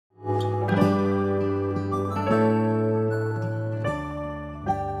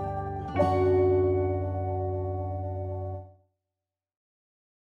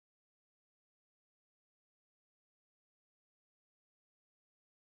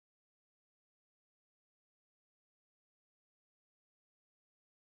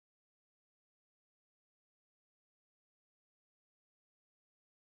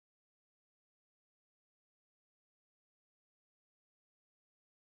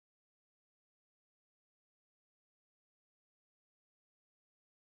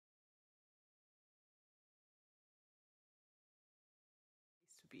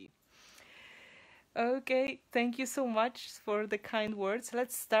Okay, thank you so much for the kind words.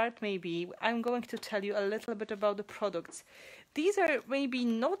 Let's start maybe. I'm going to tell you a little bit about the products. These are maybe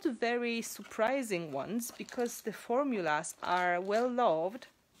not very surprising ones because the formulas are well loved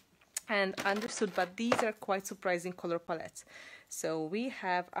and understood, but these are quite surprising color palettes. So we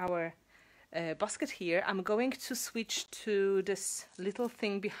have our basket here. I'm going to switch to this little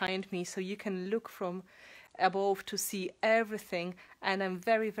thing behind me so you can look from above to see everything, and I'm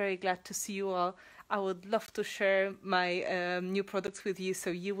very, very glad to see you all. I would love to share my new products with you so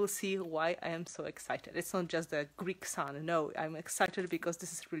you will see why I am so excited. It's not just the Greek sun, no, I'm excited because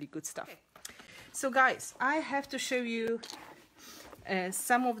this is really good stuff. So guys, I have to show you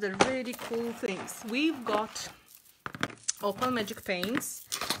some of the really cool things. We've got Opal Magic Paints,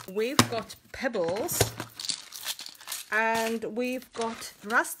 we've got Pebbles, and we've got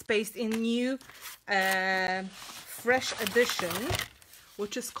Rust Paste in new fresh edition,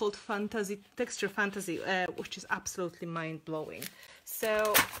 which is called Texture Fantasy, which is absolutely mind-blowing.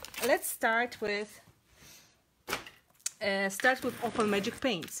 So let's start with Opal Magic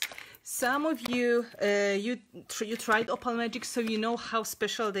Paints. Some of you you tried Opal Magic, so you know how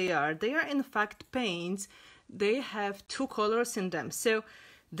special they are. They are in fact paints. They have two colors in them. So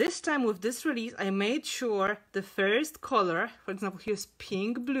this time with this release, I made sure the first color, for example, here's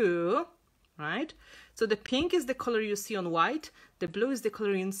pink blue, right? So the pink is the color you see on white. The blue is the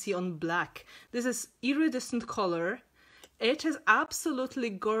color you see on black. This is iridescent color. It is absolutely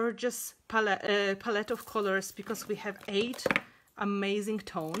gorgeous palette of colors because we have 8 amazing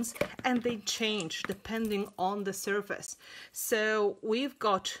tones and they change depending on the surface. So we've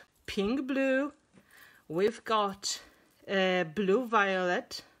got pink blue, we've got blue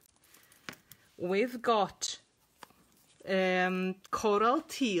violet, we've got coral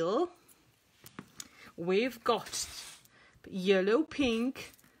teal, we've got yellow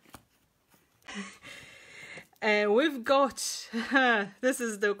pink, and we've got this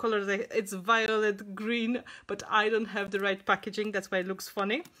is the color that it's violet green, but I don't have the right packaging, that's why it looks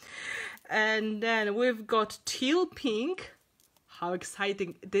funny. And then we've got teal pink. How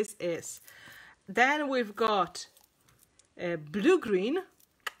exciting this is. Then we've got blue green,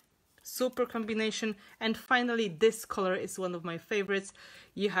 super combination. And finally this color is one of my favorites.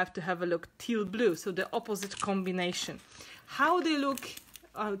 You have to have a look, teal blue, so the opposite combination. How they look,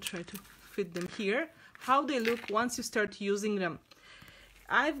 I'll try to fit them here. How they look once you start using them.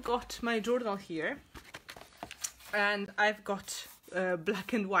 I've got my journal here and I've got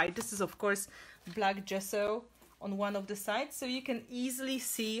black and white. This is of course black gesso on one of the sides, so you can easily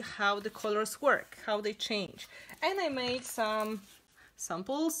see how the colors work, how they change. And I made some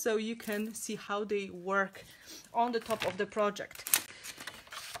samples so you can see how they work on the top of the project.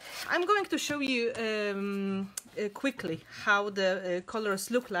 I'm going to show you quickly how the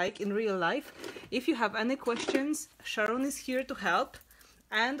colors look like in real life. If you have any questions, Sharon is here to help.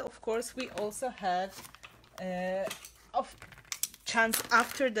 And of course, we also have a chance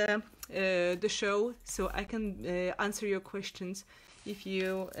after the show, so I can answer your questions if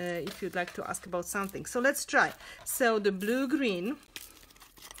you'd like to ask about something. So let's try. So the blue green.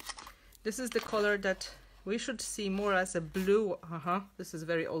 This is the color that we should see more as a blue. This is a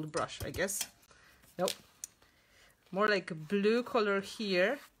very old brush, I guess. Nope. More like a blue color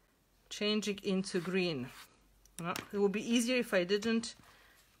here, changing into green. It would be easier if I didn't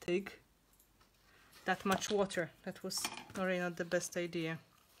take that much water. That was already not the best idea.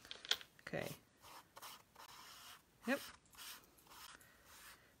 Okay. Yep.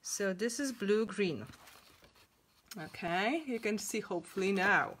 So this is blue green. Okay, you can see hopefully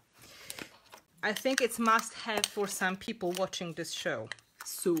now. I think it's must have for some people watching this show.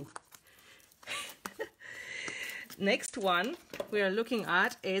 So next one we are looking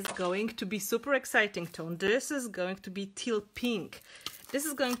at is going to be super exciting tone. This is going to be teal pink. This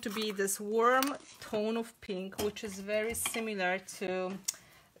is going to be this warm tone of pink, which is very similar to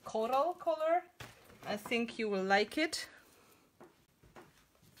coral color. I think you will like it.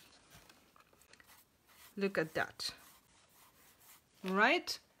 Look at that.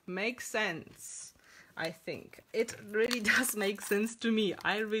 Right? Makes sense. I think it really does make sense to me.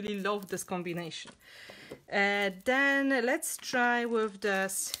 I really love this combination. Then let's try with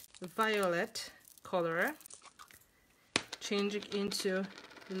this violet color, changing into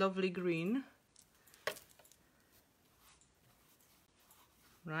lovely green.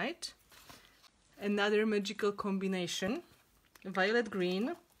 Right? Another magical combination, violet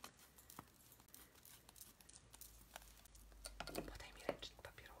green.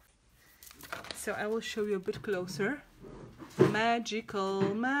 So I will show you a bit closer.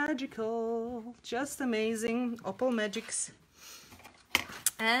 Magical, magical, just amazing. Opal Magics.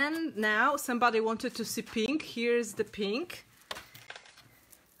 And now somebody wanted to see pink. Here's the pink.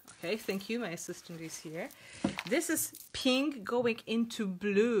 Okay, thank you, my assistant is here. This is pink going into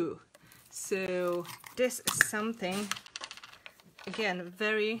blue. So this is something, again,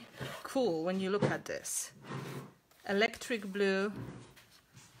 very cool when you look at this. Electric blue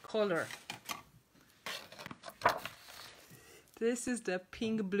color. This is the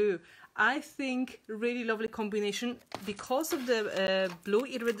pink blue. I think really lovely combination. Because of the blue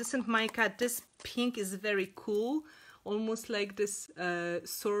iridescent mica, this pink is very cool, almost like this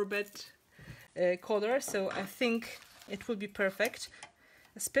sorbet color. So I think it will be perfect.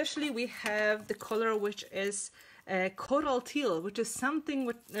 Especially we have the color which is coral teal, which is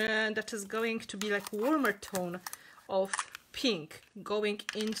something that is going to be like warmer tone of pink going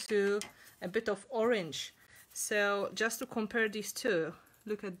into a bit of orange. So just to compare these two,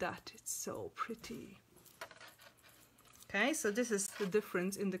 look at that, it's so pretty. Okay, so this is the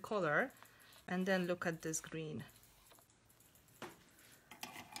difference in the color. And then look at this green.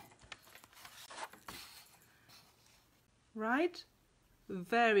 Right?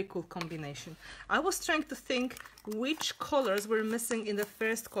 Very cool combination. I was trying to think which colors were missing in the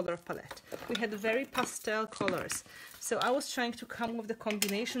first color palette. We had very pastel colors. So I was trying to come with the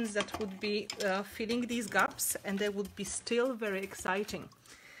combinations that would be filling these gaps, and they would be still very exciting.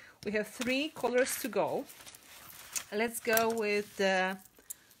 We have 3 colors to go. Let's go with the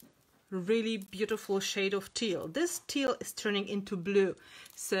really beautiful shade of teal. This teal is turning into blue.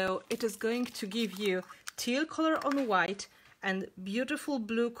 So it is going to give you teal color on white and beautiful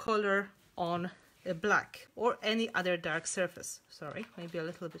blue color on a black or any other dark surface. Sorry, maybe a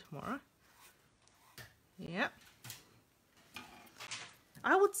little bit more. Yeah.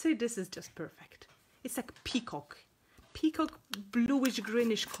 I would say this is just perfect. It's like peacock bluish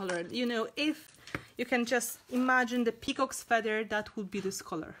greenish color. You know, if you can just imagine the peacock's feather, that would be this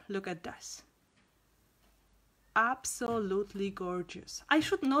color. Look at this. Absolutely gorgeous. I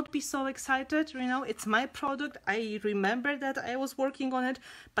should not be so excited, you know, it's my product. I remember that I was working on it,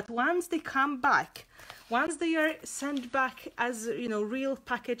 but once they come back, once they are sent back as, you know, real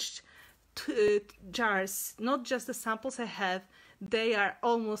packaged jars, not just the samples I have, they are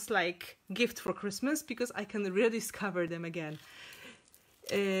almost like gift for Christmas because I can rediscover them again.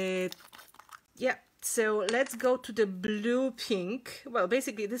 Yeah. So let's go to the blue pink. Well,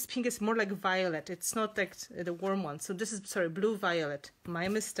 basically this pink is more like violet. It's not like the warm one. So this is, sorry, blue violet. My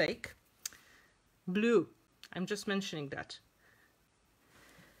mistake. Blue. I'm just mentioning that.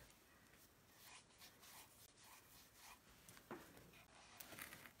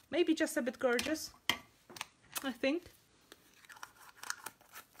 Maybe just a bit gorgeous, I think.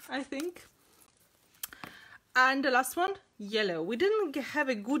 And the last one, yellow. We didn't have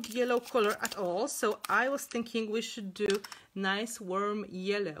a good yellow color at all, so I was thinking we should do nice warm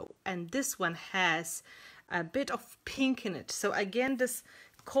yellow. And this one has a bit of pink in it. So again, this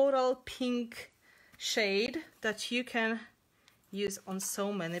coral pink shade that you can use on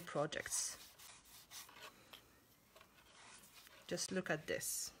so many projects. Just look at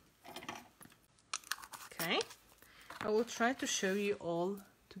this. Okay, I will try to show you all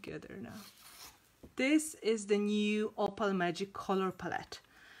together now. This is the new Opal Magic color palette,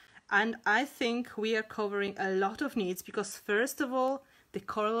 and I think we are covering a lot of needs because first of all, the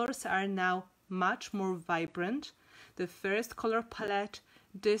colors are now much more vibrant. The first color palette,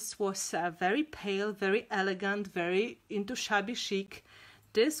 this was very pale, very elegant, very into shabby chic.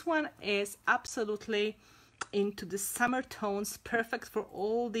 This one is absolutely into the summer tones, perfect for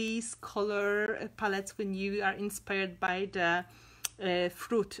all these color palettes when you are inspired by the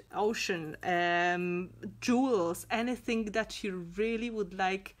fruit, ocean, jewels, anything that you really would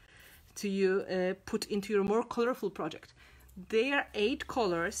like to put into your more colorful project. There are 8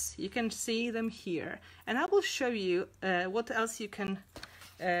 colors, you can see them here, and I will show you what else you can,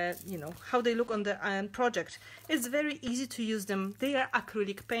 you know, how they look on the project. It's very easy to use them. They are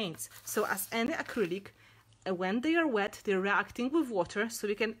acrylic paints, so as any acrylic, when they are wet, they're reacting with water, so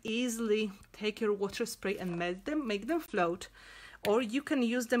you can easily take your water spray and make them float. Or you can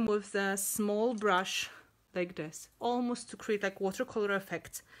use them with a small brush like this, almost to create like watercolor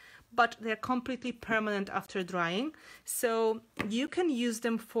effects, but they're completely permanent after drying. So you can use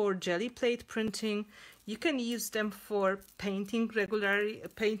them for jelly plate printing, you can use them for painting regularly,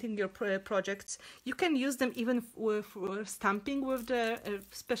 painting your projects. You can use them even for stamping with the,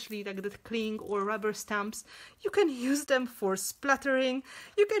 especially like the cling or rubber stamps. You can use them for splattering.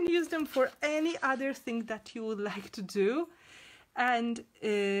 You can use them for any other thing that you would like to do. And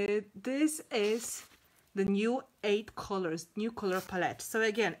this is the new 8 colors, new color palette. So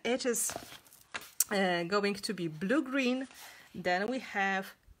again, it is going to be blue-green, then we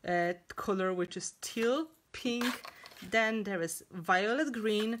have color, which is teal pink. Then there is violet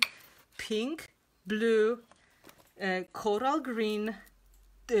green, pink, blue, coral green,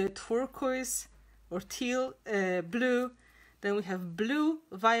 turquoise or teal, blue. Then we have blue,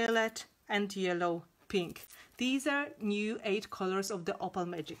 violet, and yellow, pink. These are new 8 colors of the Opal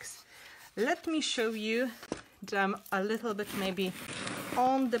Magics. Let me show you them a little bit maybe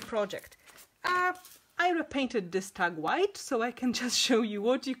on the project. I repainted this tag white, so I can just show you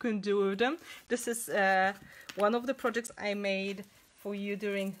what you can do with them. This is one of the projects I made for you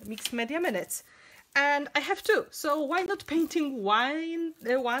during Mixed Media Minutes. And I have 2, so why not painting one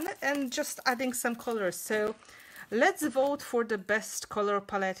and just adding some colors? So let's vote for the best color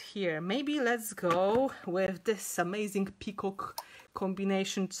palette here. Maybe let's go with this amazing peacock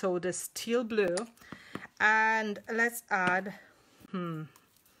combination, so the steel blue. And let's add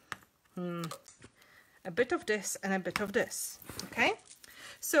a bit of this and a bit of this, okay?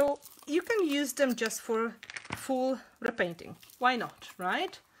 So you can use them just for full repainting. Why not,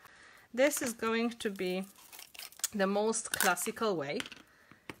 right? This is going to be the most classical way.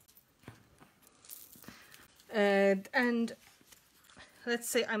 And let's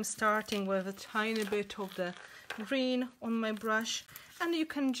say I'm starting with a tiny bit of the green on my brush, and you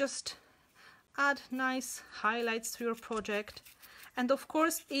can just add nice highlights to your project. And of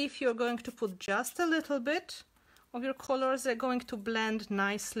course, if you're going to put just a little bit of your colors, they're going to blend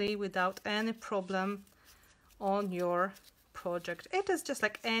nicely without any problem on your project. It is just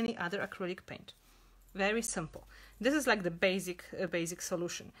like any other acrylic paint. Very simple. This is like the basic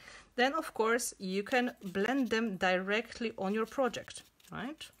solution. Then of course you can blend them directly on your project,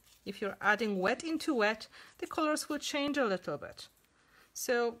 right? If you're adding wet into wet, the colors will change a little bit.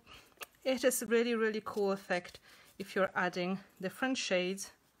 So it is really cool effect if you're adding different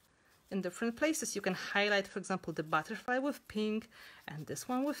shades in different places. You can highlight, for example, the butterfly with pink and this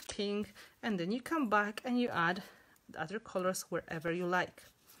one with pink, and then you come back and you add the other colors wherever you like.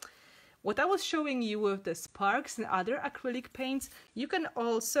 What I was showing you with the sparks and other acrylic paints, you can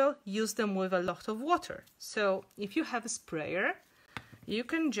also use them with a lot of water. So if you have a sprayer, you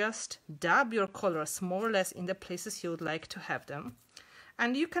can just dab your colors more or less in the places you would like to have them.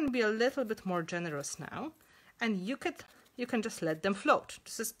 And you can be a little bit more generous now, and you can just let them float.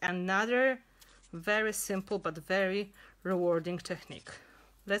 This is another very simple but very rewarding technique.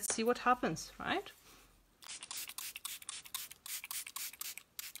 Let's see what happens, right?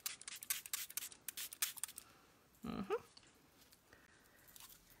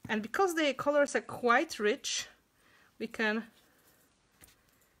 And because the colors are quite rich, we can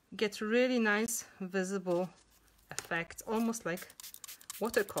get really nice visible effects, almost like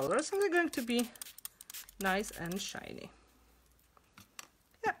watercolors, and they're going to be nice and shiny.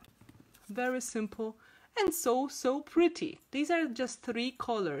 Yeah, very simple and so pretty. These are just 3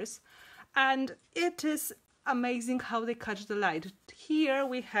 colors, and it is amazing how they catch the light. Here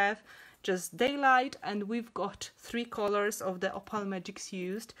we have just daylight, and we've got 3 colors of the Opal Magics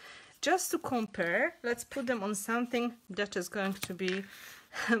used. Just to compare, let's put them on something that is going to be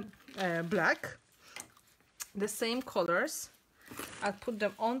black. The same colors. I'll put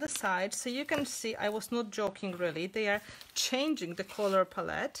them on the side so you can see I was not joking really. They are changing the color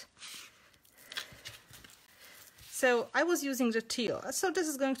palette. So I was using the teal. So this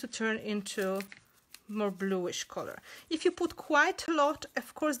is going to turn into more bluish color. If you put quite a lot,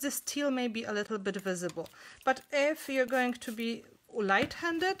 of course this teal may be a little bit visible, but if you're going to be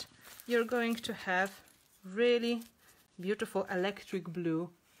light-handed, you're going to have really beautiful electric blue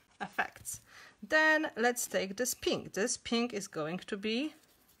effects. Then let's take this pink. This pink is going to be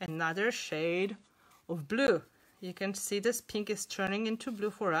another shade of blue. You can see this pink is turning into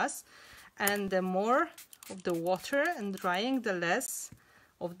blue for us, and the more of the water and drying, the less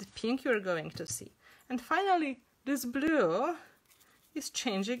of the pink you're going to see. And finally, this blue is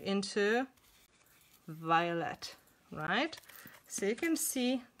changing into violet, right? So you can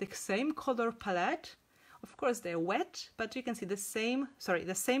see the same color palette. Of course, they're wet, but you can see the same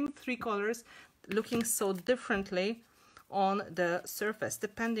 3 colors looking so differently on the surface,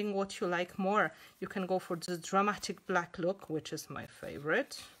 depending what you like more. You can go for the dramatic black look, which is my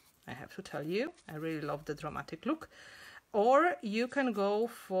favorite. I have to tell you, I really love the dramatic look. Or you can go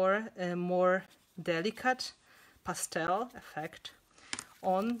for a more delicate pastel effect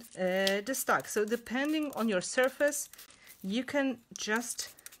on the stack. So depending on your surface, you can just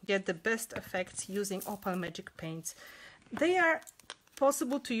get the best effects using Opal Magic Paints. They are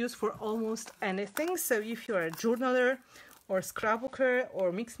possible to use for almost anything. So if you're a journaler or scrapbooker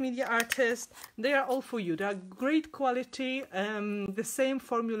or mixed media artist, they are all for you. They are great quality, the same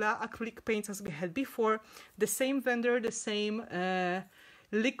formula acrylic paints as we had before, the same vendor, the same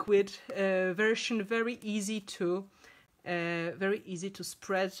liquid version, very easy to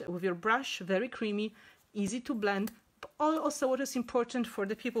spread with your brush, very creamy, easy to blend. Also, what is important for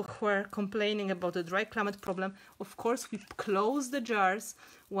the people who are complaining about the dry climate problem, of course, we close the jars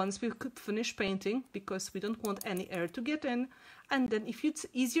once we could finish painting, because we don't want any air to get in. And then if it's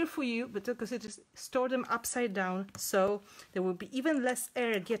easier for you, but because it is, store them upside down, so there will be even less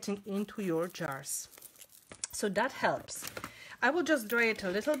air getting into your jars. So that helps. I will just dry it a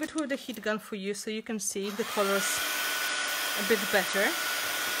little bit with the heat gun for you, so you can see the colors a bit better.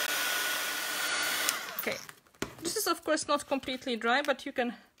 Okay. This is of course not completely dry, but you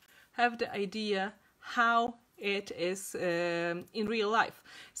can have the idea how it is in real life.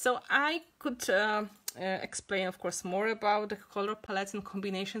 So I could explain of course more about the color palettes and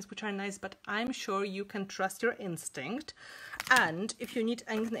combinations, which are nice, but I'm sure you can trust your instinct. And if you need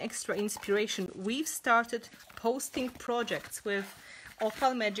an extra inspiration, we've started posting projects with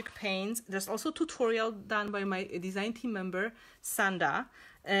Opal Magic Paints. There's also a tutorial done by my design team member Sanda.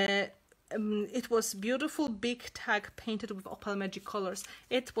 It was beautiful big tag painted with Opal Magic colors.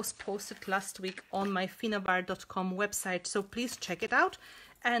 It was posted last week on my Finnabair.com website, so please check it out.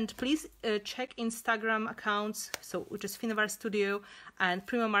 And please check Instagram accounts, so which is Finnabair Studio and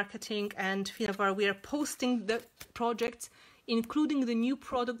Prima Marketing and Finnabair. We are posting the projects, including the new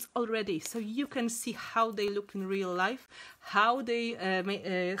products already, so you can see how they look in real life, how they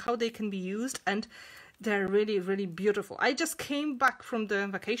can be used, and they're really, really beautiful. I just came back from the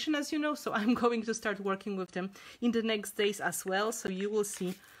vacation, as you know, so I'm going to start working with them in the next days as well. So you will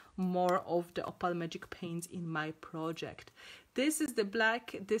see more of the Opal Magic Paints in my project. This is the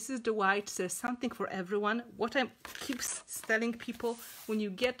black, this is the white. There's something for everyone. What I keep telling people, when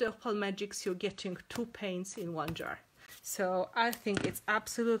you get the Opal Magics, you're getting 2 paints in 1 jar. So I think it's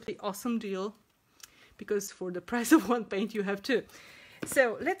absolutely awesome deal, because for the price of 1 paint, you have 2.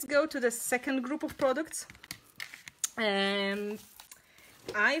 So let's go to the second group of products. I've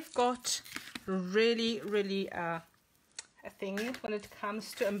got really a thing when it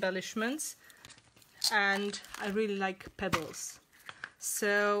comes to embellishments, and I really like pebbles.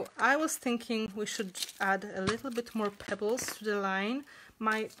 So I was thinking we should add a little bit more pebbles to the line.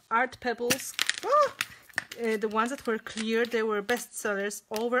 My art pebbles, the ones that were clear, they were best sellers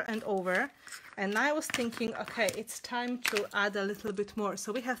over and over. And I was thinking, okay, it's time to add a little bit more.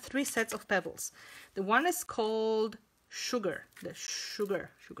 So we have 3 sets of pebbles. The one is called Sugar, the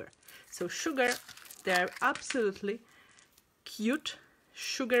sugar. So Sugar, they're absolutely cute,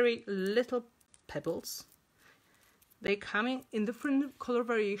 sugary little pebbles. They come in different color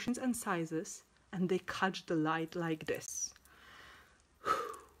variations and sizes, and they catch the light like this.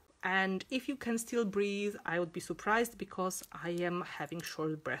 And if you can still breathe, I would be surprised, because I am having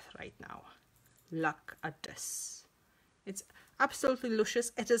short breath right now. Look at this. It's absolutely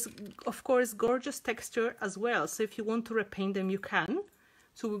luscious. It is, of course, gorgeous texture as well. So if you want to repaint them, you can.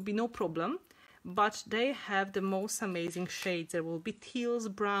 So it will be no problem. But they have the most amazing shades. There will be teals,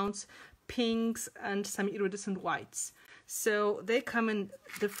 browns, pinks, and some iridescent whites. So they come in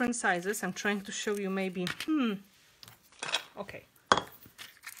different sizes. I'm trying to show you maybe. Okay.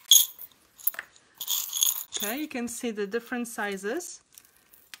 Okay, you can see the different sizes.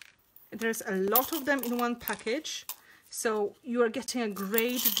 There's a lot of them in one package, so you are getting a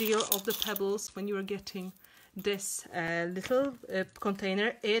great deal of the pebbles when you are getting this little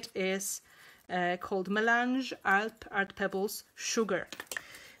container. It is called Melange Art Pebbles Sugar.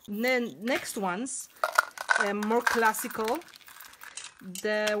 Then next ones, more classical,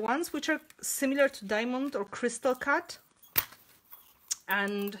 the ones which are similar to diamond or crystal cut,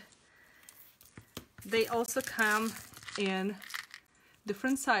 and they also come in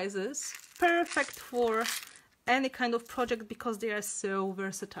different sizes, perfect for any kind of project because they are so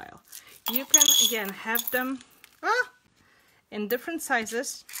versatile. You can again have them in different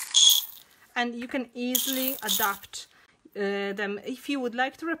sizes, and you can easily adapt them. If you would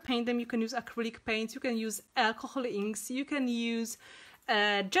like to repaint them, you can use acrylic paints, you can use alcohol inks, you can use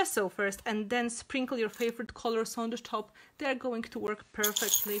gesso first and then sprinkle your favorite colors on the top. They're going to work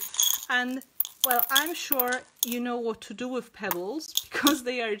perfectly. And well, I'm sure you know what to do with pebbles, because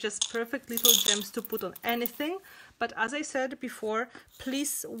they are just perfect little gems to put on anything. But as I said before,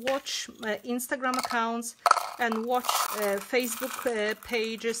 please watch my Instagram accounts and watch Facebook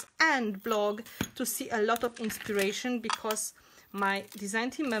pages and blog to see a lot of inspiration, because my design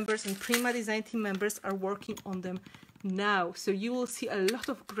team members and Prima design team members are working on them now. So you will see a lot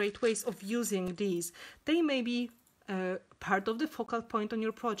of great ways of using these. They may be part of the focal point on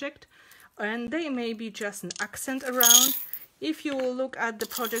your project, and they may be just an accent around. If you will look at the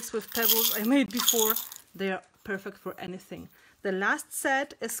projects with pebbles I made before, they are perfect for anything. The last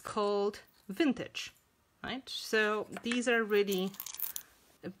set is called Vintage, right? So these are really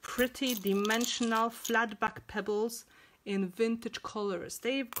pretty dimensional flat back pebbles in vintage colors.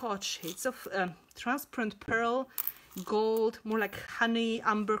 They've got shades of transparent pearl, gold, more like honey,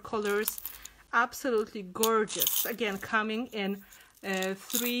 amber colors. Absolutely gorgeous. Again, coming in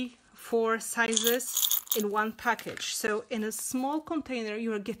 3-4 sizes in one package. So in a small container,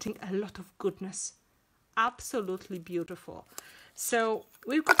 you are getting a lot of goodness. Absolutely beautiful. So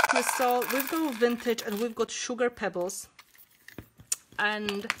we've got crystal, we've got vintage, and we've got sugar pebbles.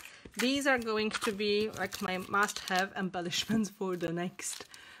 And these are going to be like my must-have embellishments for the next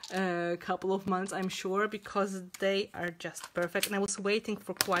couple of months, I'm sure, because they are just perfect. And I was waiting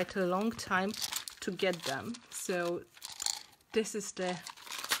for quite a long time to get them. So this is the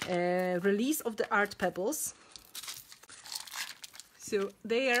release of the art pebbles. So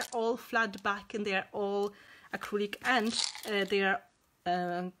they are all flat back and they are all acrylic, and they are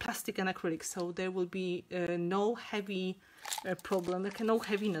plastic and acrylic, so there will be no heavy problem, like no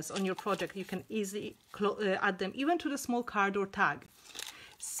heaviness on your project. You can easily add them even to the small card or tag.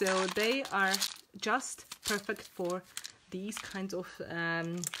 So they are just perfect for these kinds of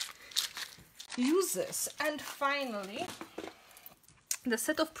uses. And finally, the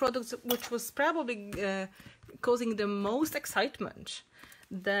set of products which was probably causing the most excitement,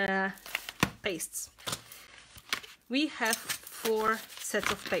 the pastes. We have 4 sets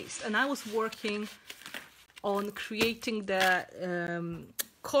of paste, and I was working on creating the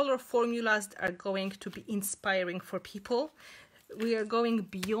color formulas that are going to be inspiring for people. We are going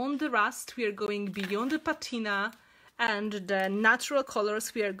beyond the rust, we are going beyond the patina and the natural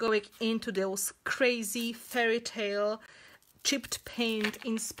colors. We are going into those crazy fairy tale chipped paint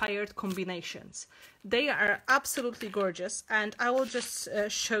inspired combinations. They are absolutely gorgeous, and I will just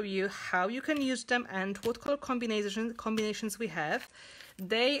show you how you can use them and what color combinations we have.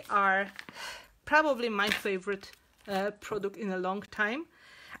 They are probably my favorite product in a long time.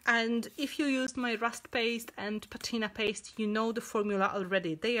 And if you used my rust paste and patina paste, you know the formula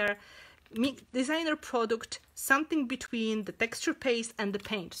already. They are designer product, something between the texture paste and the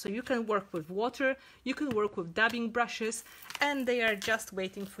paint. So you can work with water, you can work with dabbing brushes, and they are just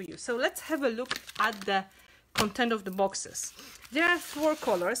waiting for you. So let's have a look at the content of the boxes. There are 4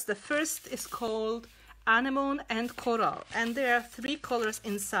 colors. The first is called Anemone and Coral, and there are 3 colors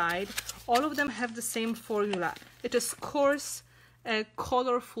inside. All of them have the same formula. It is coarse,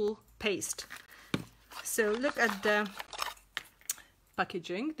 colorful paste. So look at the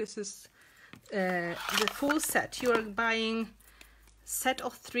packaging. This is the full set. You are buying set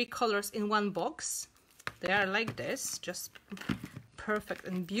of 3 colors in one box. They are like this, just perfect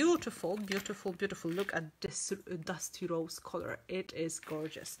and beautiful, beautiful, beautiful. Look at this dusty rose color. It is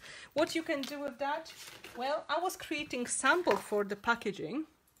gorgeous. What you can do with that? Well, I was creating sample for the packaging,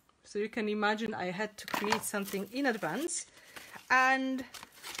 so you can imagine I had to create something in advance, and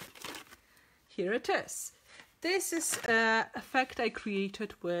here it is. This is an effect I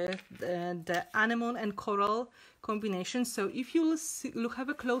created with the anemone and coral combination. So if you have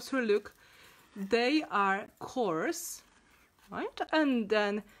a closer look, they are coarse, right? And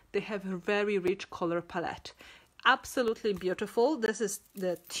then they have a very rich color palette. Absolutely beautiful. This is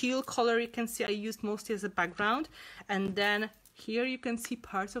the teal color. You can see I used mostly as a background. And then here you can see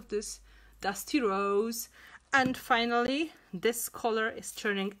parts of this dusty rose. And finally, this color is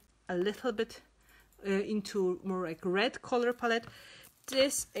turning a little bit into more like red color palette.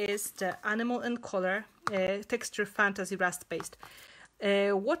 This is the Animal and Color Texture Fantasy Rust Paste.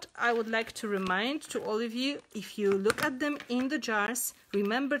 What I would like to remind to all of you, if you look at them in the jars,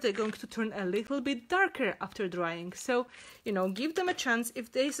 remember they're going to turn a little bit darker after drying. So, you know, give them a chance.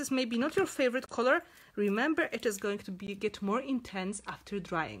 If this is maybe not your favorite color, remember it is going to get more intense after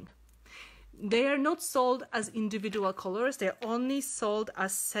drying. They are not sold as individual colors. They're only sold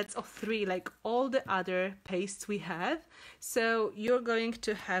as sets of 3, like all the other pastes we have. So you're going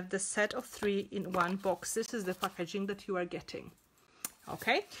to have the set of 3 in one box. This is the packaging that you are getting.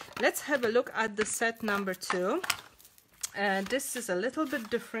 Okay, let's have a look at the set number 2. This is a little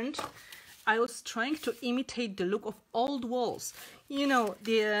bit different. I was trying to imitate the look of old walls. You know,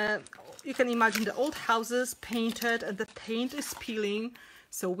 you can imagine the old houses painted and the paint is peeling.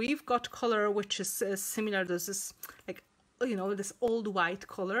 So we've got color which is similar to this, like, you know, this old white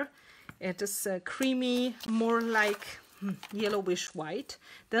color. It is creamy, more like yellowish white.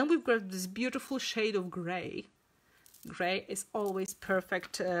 Then we've got this beautiful shade of gray. Gray is always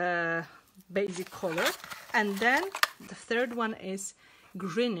perfect basic color. And then the third one is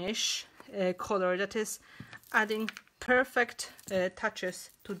greenish color that is adding perfect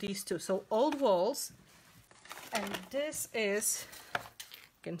touches to these two. So old walls And this is,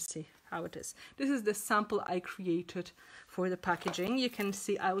 you can see how it is. This is the sample I created for the packaging. You can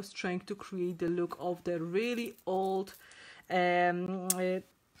see I was trying to create the look of the really old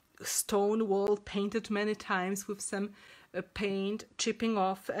stone wall, painted many times with some paint chipping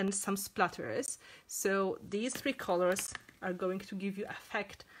off and some splatters. So these three colors are going to give you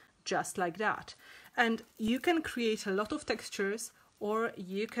effect just like that. And you can create a lot of textures, or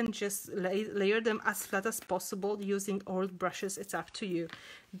you can just layer them as flat as possible using old brushes. It's up to you.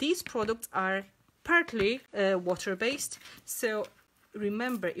 These products are partly water-based, so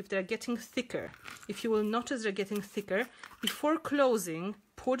remember, if they're getting thicker, if you will notice they're getting thicker, before closing,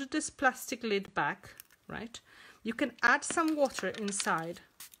 put this plastic lid back, right? You can add some water inside,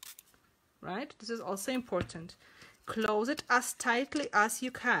 right? This is also important. Close it as tightly as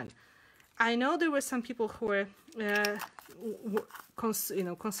you can. I know there were some people who were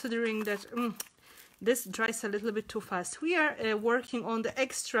considering that this dries a little bit too fast. We are working on the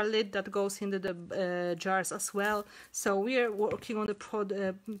extra lid that goes into the jars as well. So we are working on the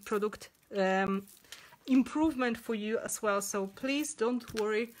product improvement for you as well. So please don't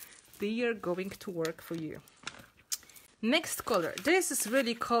worry, they are going to work for you. Next color. This is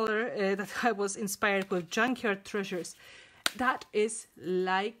really color that I was inspired with Junkyard Treasures. That is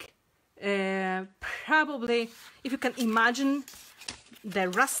like probably, if you can imagine, the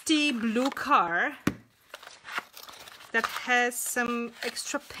rusty blue car that has some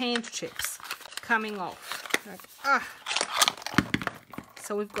extra paint chips coming off. Like,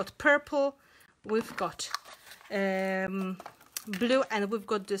 So we've got purple, we've got blue, and we've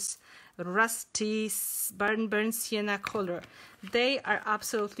got this rusty burnt sienna color. They are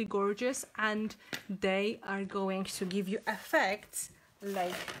absolutely gorgeous, and they are going to give you effects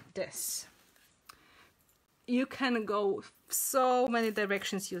like this. You can go so many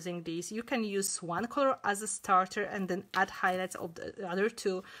directions using these. You can use one color as a starter and then add highlights of the other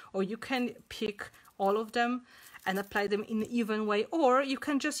two, or you can pick all of them and apply them in an even way, or you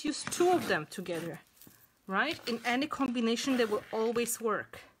can just use two of them together, right? In any combination, they will always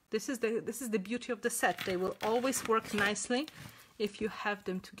work. This is the beauty of the set. They will always work nicely if you have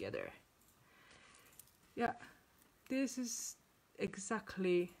them together. Yeah, this is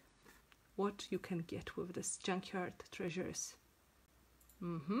exactly what you can get with this Junkyard Treasures.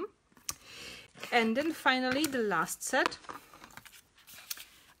 And then finally, the last set,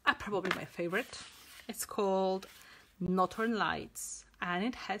 probably my favorite. It's called Northern Lights, and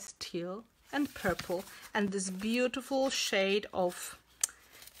it has teal and purple and this beautiful shade of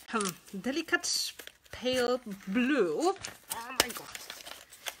delicate pale blue. Oh my god,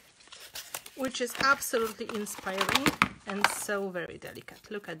 which is absolutely inspiring and so very delicate.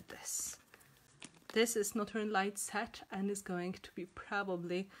 Look at this. This is Northern Lights set, and is going to be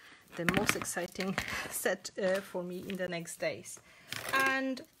probably the most exciting set for me in the next days.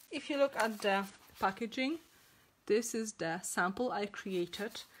 And if you look at the packaging, this is the sample I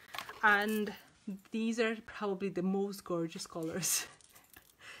created, and these are probably the most gorgeous colors.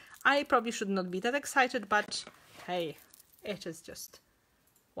 I probably should not be that excited, but hey, it is just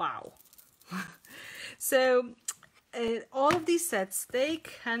wow. So all of these sets, they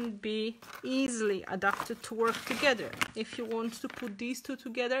can be easily adapted to work together. If you want to put these two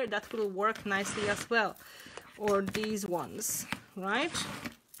together, that will work nicely as well. Or these ones, right?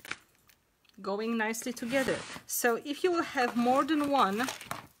 Going nicely together. So if you will have more than one,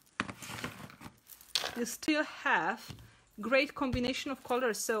 you still have great combination of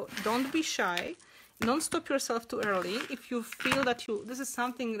colors. So don't be shy. Don't stop yourself too early. If you feel that this is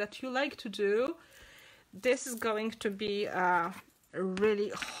something that you like to do, this is going to be a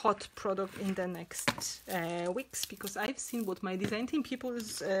really hot product in the next weeks, because I've seen what my design team people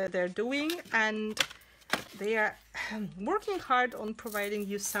they're doing, and they are working hard on providing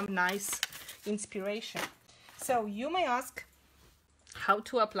you some nice inspiration. So you may ask how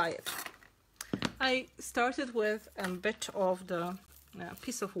to apply it. I started with a bit of the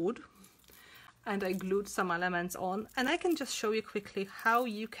piece of wood, and I glued some elements on, and I can just show you quickly how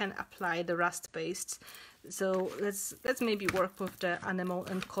you can apply the rust pastes. So let's maybe work with the animal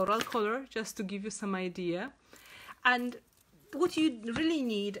and coral color, just to give you some idea. And what you really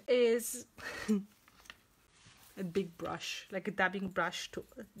need is a big brush, like a dabbing brush, to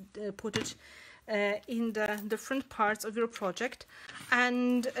put it in the different parts of your project.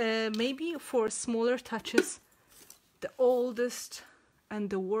 And maybe for smaller touches, the oldest and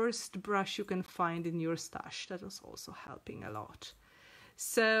the worst brush you can find in your stash. That is also helping a lot.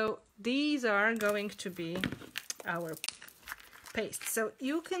 So these are going to be our paste. So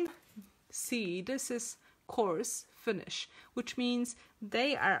you can see this is coarse finish, which means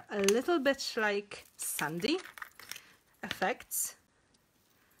they are a little bit like sandy effects,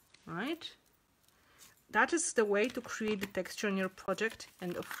 right? That is the way to create the texture in your project,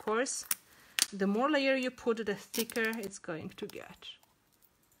 and of course, the more layer you put, the thicker it's going to get.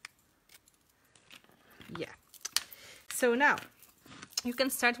 Yeah. So now, you can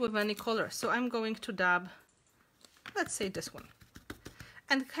start with any color. So I'm going to dab, let's say this one.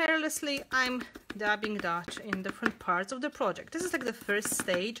 And carelessly, I'm dabbing that in different parts of the project. This is like the first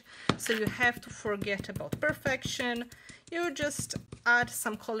stage, so you have to forget about perfection. You just add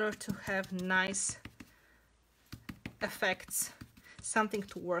some color to have nice effects, something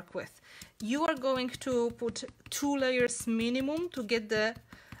to work with. You are going to put 2 layers minimum to get the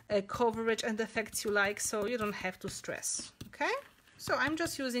coverage and the effects you like, so you don't have to stress, okay? So I'm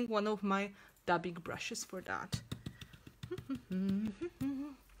just using one of my dabbing brushes for that.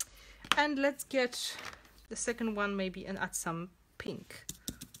 And let's get the second one maybe and add some pink.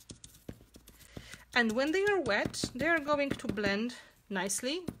 And when they are wet, they are going to blend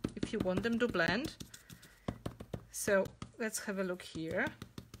nicely if you want them to blend. So let's have a look here.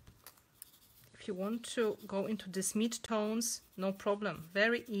 If you want to go into these mid-tones, no problem.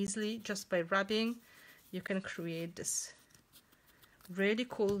 Very easily, just by rubbing, you can create this really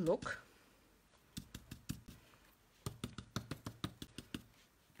cool look.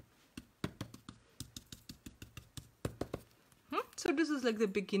 So this is like the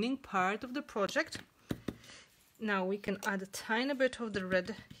beginning part of the project. Now we can add a tiny bit of the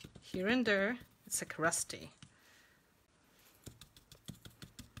red here and there. It's like rusty.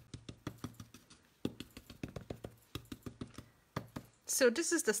 So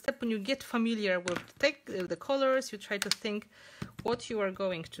this is the step when you get familiar with the colors. You try to think what you are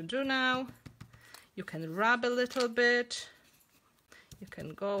going to do now. You can rub a little bit. You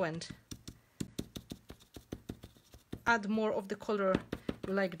can go and add more of the color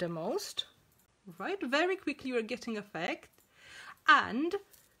you like the most, right? Very quickly you're getting effect. And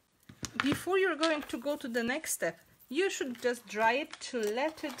before you're going to go to the next step, you should just dry it to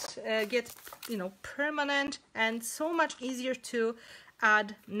let it get, you know, permanent, and so much easier to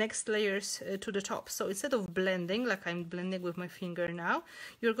add next layers to the top. So instead of blending, like I'm blending with my finger now,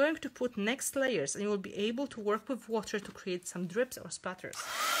 you're going to put next layers, and you will be able to work with water to create some drips or splatters.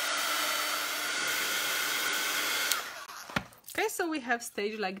 Okay, so we have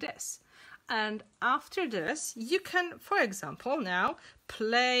stage like this, and after this you can, for example, now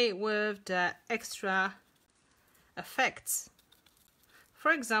play with the extra effects.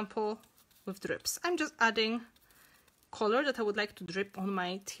 For example, with drips, I'm just adding color that I would like to drip on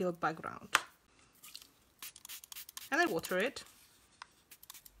my teal background, and I water it,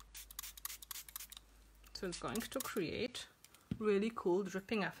 so it's going to create really cool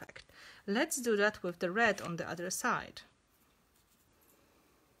dripping effect. Let's do that with the red on the other side.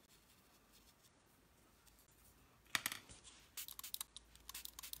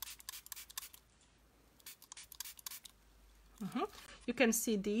 You can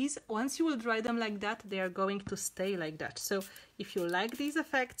see these, once you will dry them like that, they are going to stay like that. So if you like these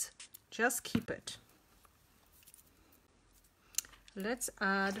effects, just keep it. Let's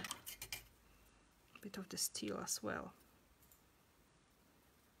add a bit of the steel as well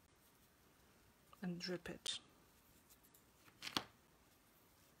and drip it.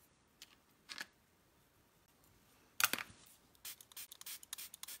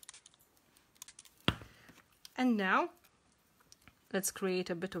 And now let's create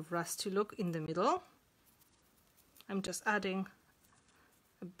a bit of rusty look in the middle. I'm just adding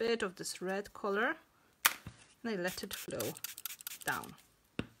a bit of this red color, and I let it flow down.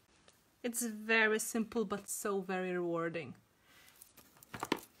 It's very simple, but so very rewarding.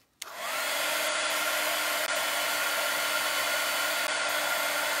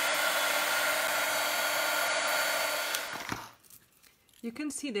 You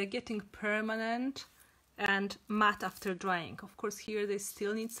can see they're getting permanent and matte after drying. Of course, here they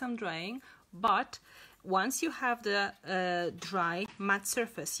still need some drying, but once you have the dry matte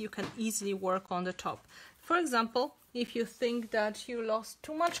surface, you can easily work on the top. For example, if you think that you lost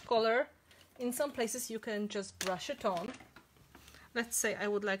too much color, in some places you can just brush it on. Let's say I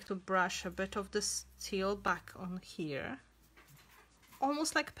would like to brush a bit of this teal back on here,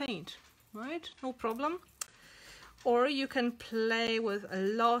 almost like paint, right? No problem. Or you can play with a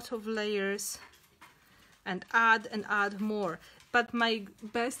lot of layers and add more. But my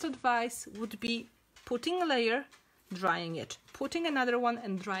best advice would be putting a layer, drying it, putting another one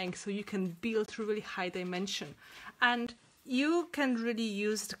and drying, so you can build really high dimension. And you can really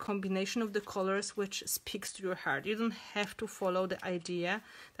use the combination of the colors which speaks to your heart. You don't have to follow the idea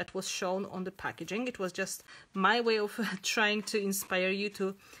that was shown on the packaging. It was just my way of trying to inspire you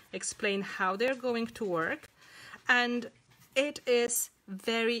to explain how they're going to work. And it is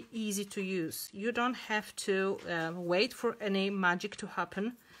very easy to use. You don't have to wait for any magic to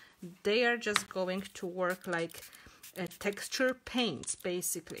happen. They are just going to work like texture paints,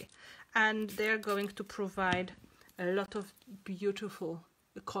 basically. And they're going to provide a lot of beautiful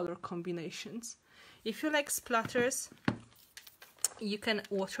color combinations. If you like splatters, you can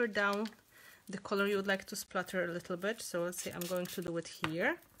water down the color you would like to splatter a little bit. So let's say I'm going to do it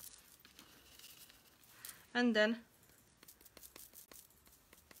here. And then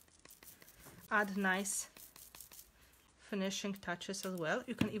add nice finishing touches as well.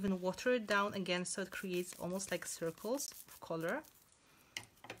 You can even water it down again so it creates almost like circles of color.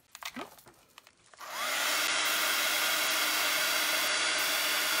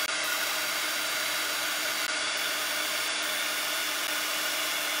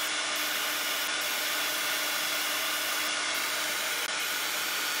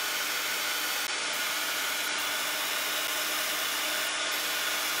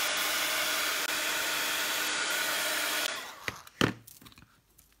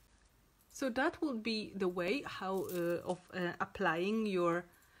 So that will be the way how of applying your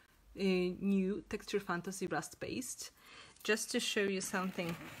new Texture Fantasy Rust paste. Just to show you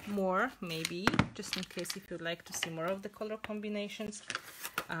something more, maybe, just in case if you'd like to see more of the color combinations,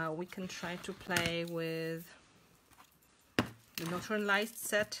 we can try to play with the Northern Lights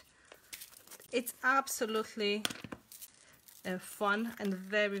set. It's absolutely fun and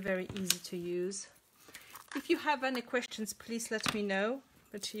very, very easy to use. If you have any questions, please let me know.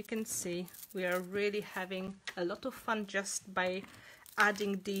 But you can see we are really having a lot of fun just by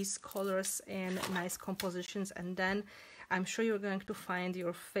adding these colors and nice compositions, and then I'm sure you're going to find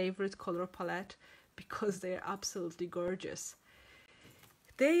your favorite color palette because they're absolutely gorgeous.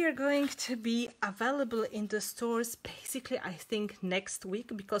 They are going to be available in the stores basically I think next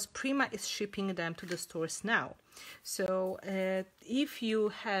week, because Prima is shipping them to the stores now. So if you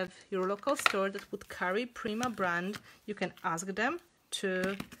have your local store that would carry Prima brand, you can ask them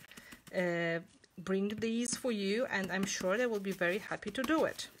to bring these for you, and I'm sure they will be very happy to do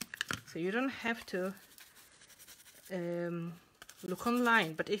it. So you don't have to look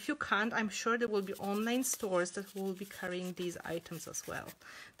online, but if you can't, I'm sure there will be online stores that will be carrying these items as well.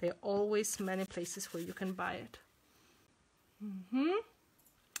 There are always many places where you can buy it.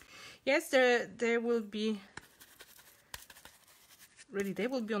 Yes, there will be, really, they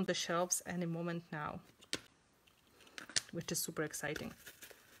will be on the shelves any moment now, which is super exciting.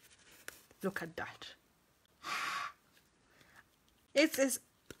 Look at that. It is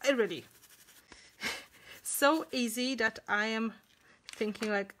really so easy that I am thinking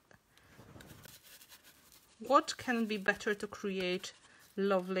like, what can be better to create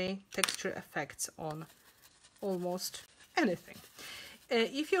lovely texture effects on almost anything.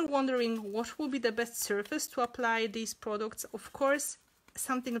 If you're wondering what will be the best surface to apply these products, of course,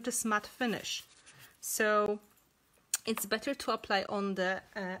 something that is matte finish. So it's better to apply on the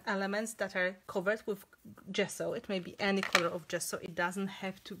elements that are covered with gesso. It may be any color of gesso. It doesn't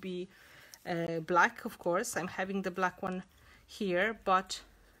have to be black, of course. I'm having the black one here, but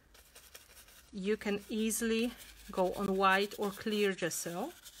you can easily go on white or clear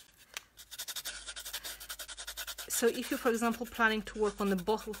gesso. So if you're, for example, planning to work on a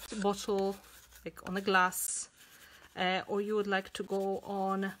bottle, like on a glass, or you would like to go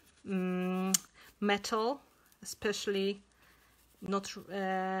on metal, especially not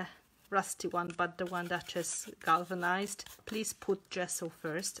rusty one, but the one that is galvanized, please put gesso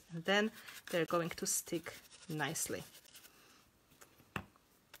first, and then they're going to stick nicely.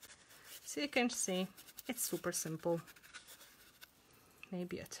 So you can see it's super simple.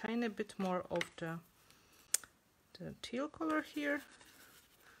 Maybe a tiny bit more of the teal color here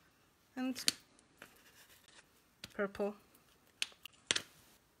and purple.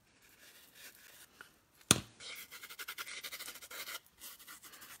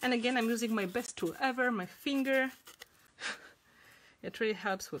 And again, I'm using my best tool ever, my finger. It really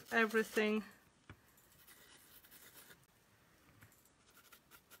helps with everything.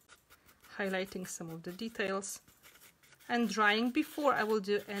 Highlighting some of the details and drying before I will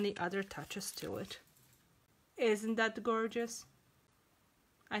do any other touches to it. Isn't that gorgeous?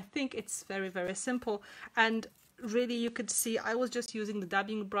 I think it's very, very simple, and really you could see I was just using the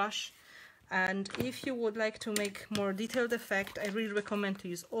dabbing brush. And if you would like to make more detailed effect, I really recommend to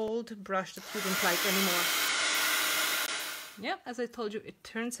use old brush that you don't like anymore. Yeah, as I told you, it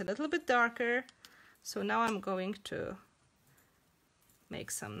turns a little bit darker. So now I'm going to make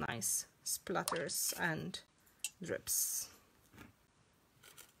some nice splatters and drips.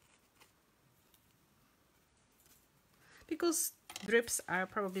 Because drips are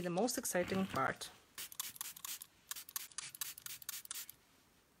probably the most exciting part.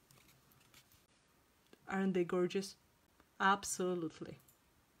 Aren't they gorgeous? Absolutely.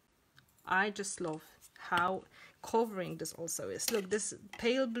 I just love how covering this also is. Look, this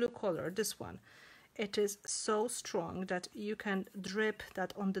pale blue color, this one, it is so strong that you can drip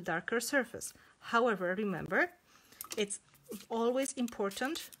that on the darker surface. However, remember, it's always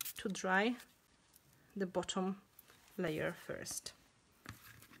important to dry the bottom layer first.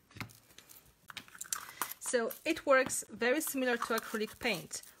 So it works very similar to acrylic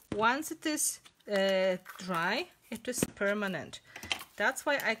paint. Once it is dry, it is permanent. That's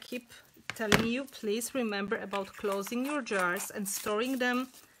why I keep telling you, please remember about closing your jars, and storing them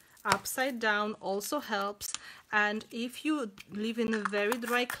upside down also helps. And if you live in a very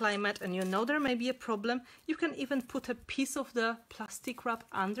dry climate and you know there may be a problem, you can even put a piece of the plastic wrap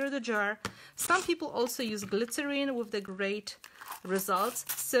under the jar. Some people also use glycerin with the great results.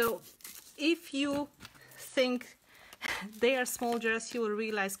 So if you think they are small jars, you will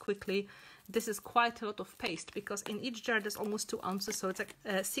realize quickly this is quite a lot of paste, because in each jar there's almost 2 ounces, so it's like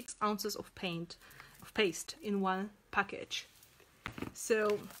 6 ounces of paste in one package.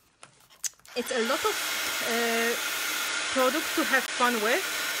 So it's a lot of product to have fun with,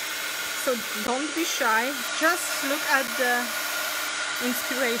 so don't be shy. Just look at the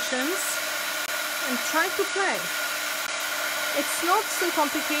inspirations and try to play. It's not so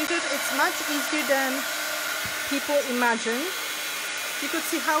complicated, it's much easier than people imagine. You could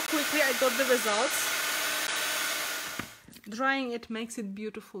see how quickly I got the results. Drying it makes it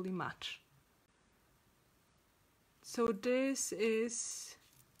beautifully matte. So this is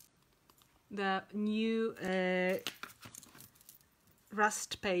the new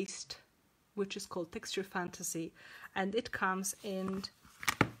rust paste, which is called Texture Fantasy, and it comes in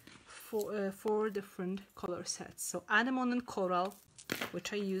 4 different color sets. So anemone and coral,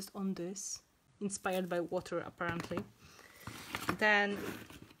 which I used on this, inspired by water apparently. Then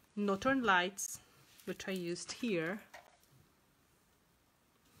Northern Lights, which I used here.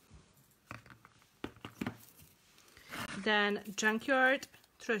 Then Junkyard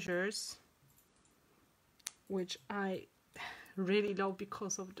Treasures, which I really love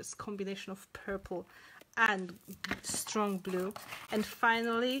because of this combination of purple and strong blue. And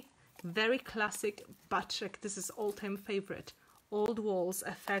finally, very classic Batrek, this is all-time favorite, Old Walls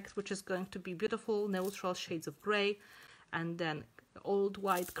effect, which is going to be beautiful neutral shades of grey, and then old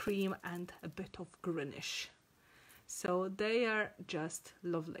white cream and a bit of greenish. So they are just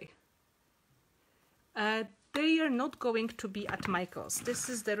lovely. They are not going to be at Michael's. This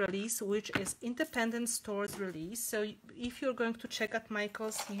is the release, which is independent stores release. So if you're going to check at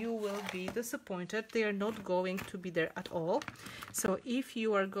Michael's, you will be disappointed. They are not going to be there at all. So if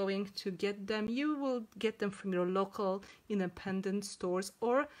you are going to get them, you will get them from your local independent stores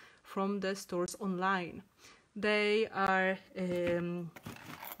or from the stores online. They are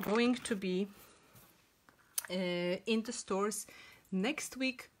going to be in the stores next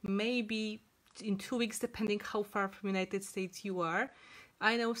week, maybe in 2 weeks, depending how far from United States you are.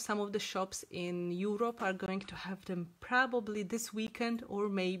 I know some of the shops in Europe are going to have them probably this weekend or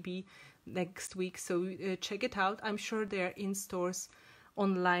maybe next week, so check it out. I'm sure they are in stores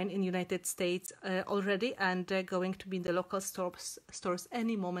online in United States already, and they're going to be in the local stores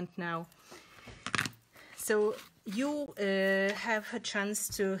any moment now. So you have a chance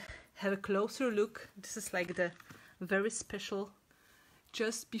to have a closer look. This is like the very special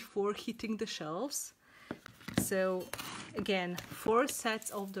just before hitting the shelves. So again, 4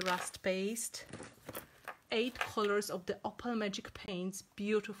 sets of the rust paste, 8 colors of the Opal Magic Paints,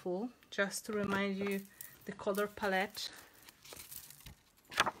 beautiful. Just to remind you, the color palette,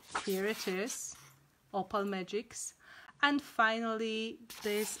 here it is, Opal Magics. And finally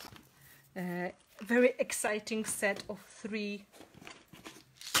this very exciting set of 3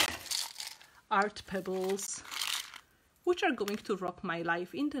 art pebbles, which are going to rock my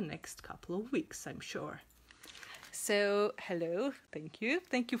life in the next couple of weeks, I'm sure. So, hello, thank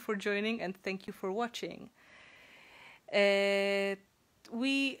you for joining, and thank you for watching.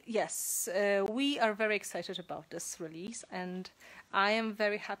 We are very excited about this release, and I am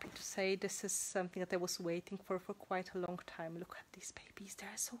very happy to say this is something that I was waiting for quite a long time. Look at these babies, they're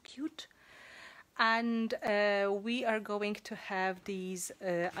so cute. And we are going to have these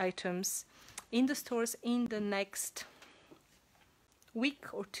items in the stores in the next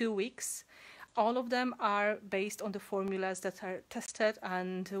week or 2 weeks. All of them are based on the formulas that are tested,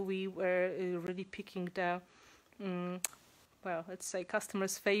 and we were really picking the well, let's say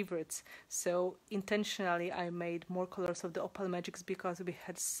customers' favorites. So intentionally I made more colors of the Opal Magics because we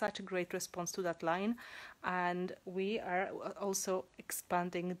had such a great response to that line, and we are also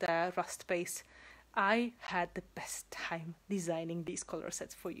expanding the rust base. I had the best time designing these color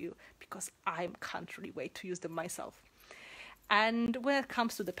sets for you because I can't really wait to use them myself. And when it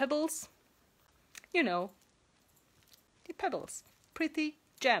comes to the pebbles, you know, the pebbles, pretty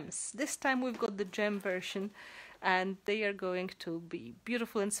gems. This time we've got the gem version, and they are going to be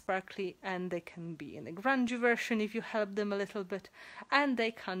beautiful and sparkly, and they can be in a grungy version if you help them a little bit, and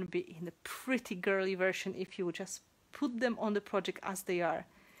they can be in a pretty girly version if you just put them on the project as they are.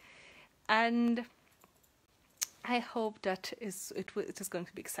 And I hope that it is going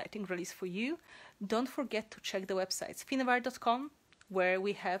to be exciting release for you. Don't forget to check the websites finnabair.com, where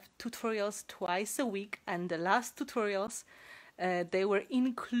we have tutorials twice a week, and the last tutorials they were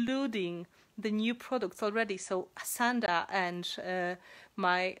including the new products already. So Sandra and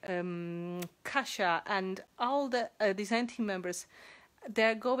my Kasia and all the design team members,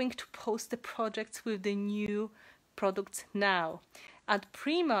 they're going to post the projects with the new products now. At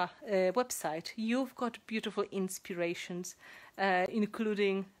Prima website, you've got beautiful inspirations,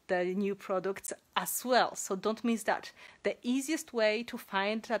 including the new products as well. So don't miss that. The easiest way to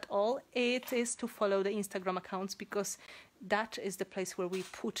find that all, it is to follow the Instagram accounts, because that is the place where we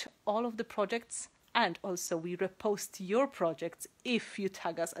put all of the projects, and also we repost your projects if you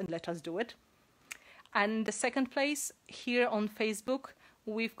tag us and let us do it. And the second place, here on Facebook,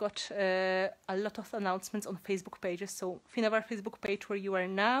 we've got a lot of announcements on Facebook pages. So Finnabair Facebook page where you are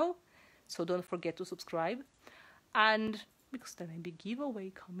now, so don't forget to subscribe. And because there may be giveaway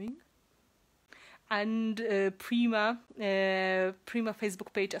coming. And Prima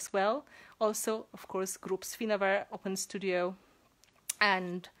Facebook page as well. Also, of course, groups Finnabair, Open Studio,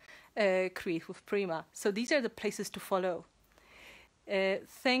 and Create with Prima. So these are the places to follow.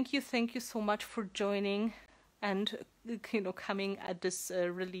 Thank you so much for joining and coming at this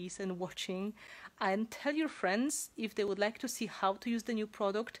release and watching. And tell your friends if they would like to see how to use the new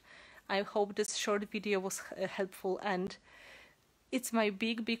product. I hope this short video was helpful, and it's my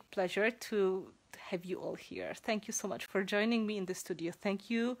big pleasure to have you all here. Thank you so much for joining me in the studio. Thank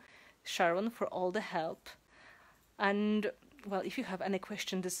you, Sharon, for all the help. And well, if you have any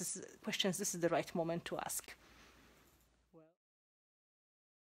questions, this is the right moment to ask.